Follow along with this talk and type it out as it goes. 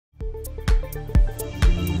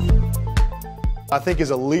I think as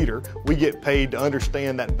a leader, we get paid to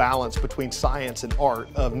understand that balance between science and art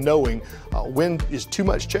of knowing when is too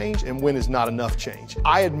much change and when is not enough change.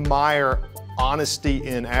 I admire honesty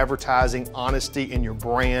in advertising, honesty in your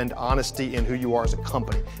brand, honesty in who you are as a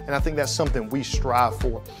company. And I think that's something we strive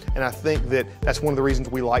for. And I think that that's one of the reasons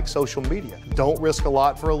we like social media. Don't risk a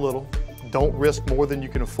lot for a little. Don't risk more than you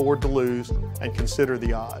can afford to lose, and consider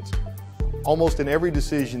the odds. Almost in every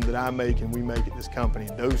decision that I make and we make at this company,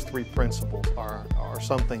 those three principles are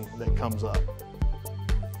something that comes up.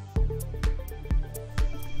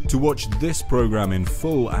 To watch this program in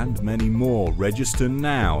full and many more, register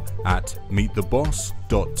now at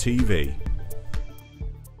meettheboss.tv.